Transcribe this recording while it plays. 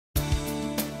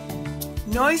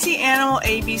Noisy Animal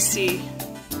ABC.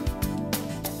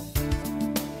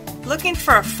 Looking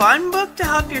for a fun book to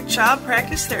help your child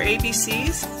practice their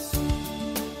ABCs?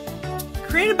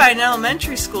 Created by an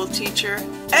elementary school teacher,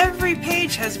 every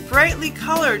page has brightly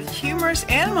colored, humorous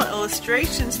animal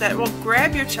illustrations that will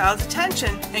grab your child's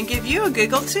attention and give you a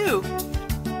giggle too.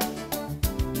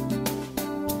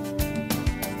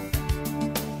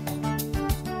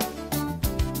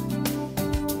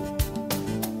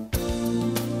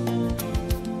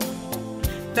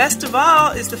 Best of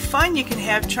all is the fun you can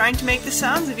have trying to make the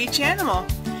sounds of each animal.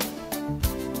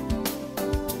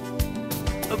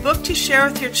 A book to share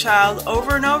with your child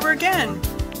over and over again.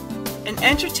 An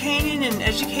entertaining and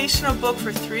educational book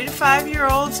for 3 to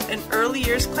 5-year-olds and early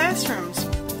years classrooms.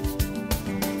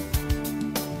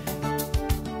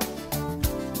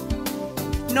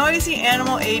 Noisy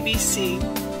Animal ABC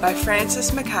by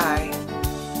Frances Mackay.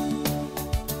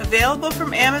 Available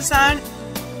from Amazon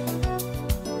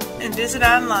and visit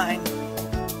online.